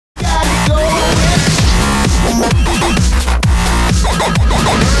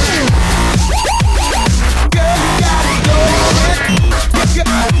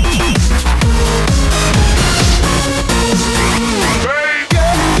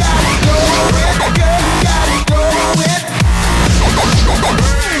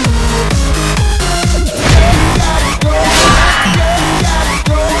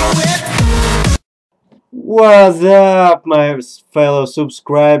What's up, my fellow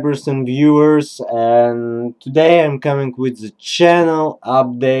subscribers and viewers? And today I'm coming with the channel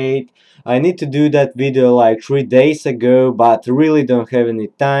update. I need to do that video like 3 days ago, but really don't have any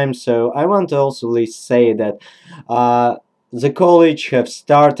time. So I want to also say that the college have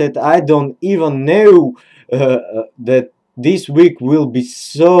started. I don't even know that this week will be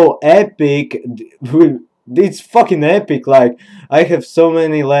so epic. It's fucking epic. Like, I have so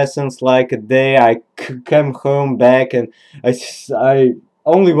many lessons. Like, a day I come home back and I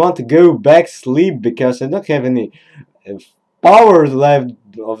only want to go back sleep because I don't have any uh, power left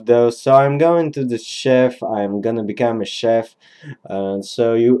of those. So I'm going to the chef. I'm gonna become a chef. And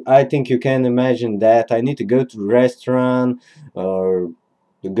so I think you can imagine that I need to go to the restaurant or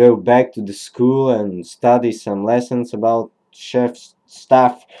to go back to the school and study some lessons about chef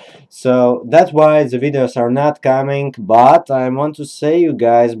stuff. So that's why the videos are not coming, but I want to say you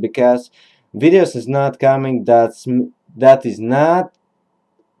guys, because videos is not coming, that is not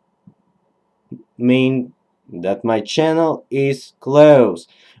mean that my channel is closed.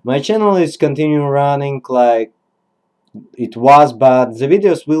 My channel is continue running like it was, but the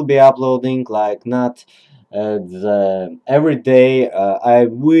videos will be uploading like not every day. I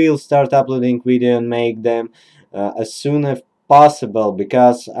will start uploading video and make them as soon as possible,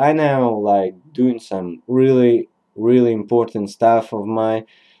 because I now like doing some really important stuff of my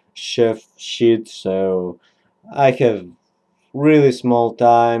chef shit, so I have really small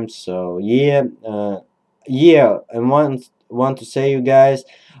time. So yeah, and want to say you guys,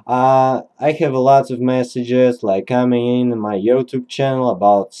 I have a lot of messages like coming in my YouTube channel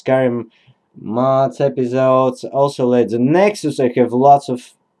about Skyrim mods episodes. Also, like the Nexus, I have lots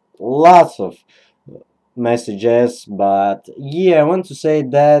of messages. But yeah, I want to say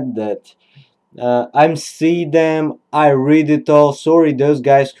that I'm see them, I read it all. Sorry those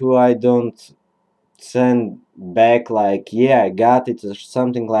guys who I don't send back like yeah I got it or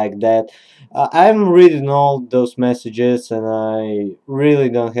something like that. I'm reading all those messages and I really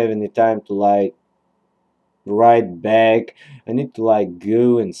don't have any time to like write back. I need to like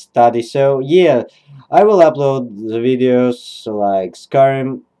go and study. So yeah, I will upload the videos like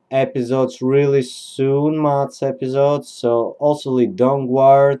Skyrim episodes really soon, mods episodes. So also the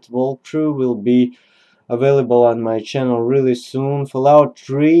Dongward walkthrough will be available on my channel really soon. Fallout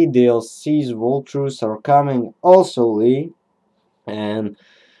 3 DLCs walkthroughs are coming also, Lee. And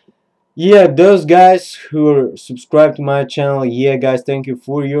yeah, those guys who are subscribed to my channel, yeah guys, thank you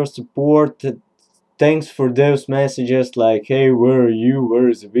for your support. Thanks for those messages like, hey, where are you, where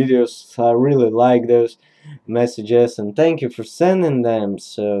is the videos? I really like those messages and thank you for sending them.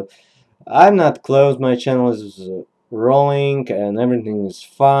 So I'm not closed, my channel is rolling and everything is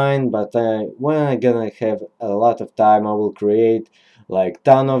fine, but when I'm gonna have a lot of time, I will create like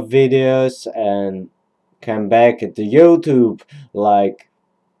ton of videos and come back at the YouTube, like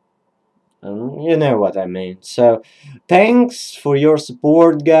you know what I mean. So thanks for your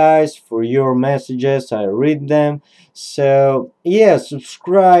support guys, for your messages, I read them. So yeah,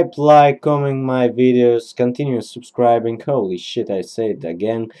 subscribe, like, comment my videos, continue subscribing. Holy shit, I say it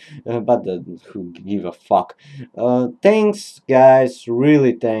again, but who give a fuck. Thanks guys,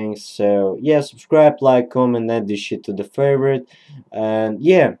 really thanks. So yeah, subscribe, like, comment, add this shit to the favorite. And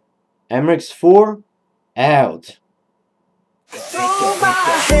yeah, MrX4 out. Throw my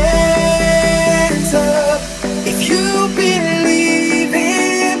hands up if you believe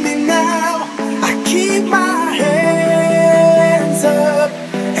in me now. I keep my hands up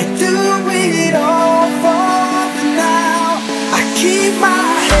and do it all for the now. I keep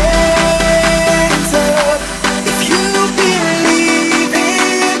my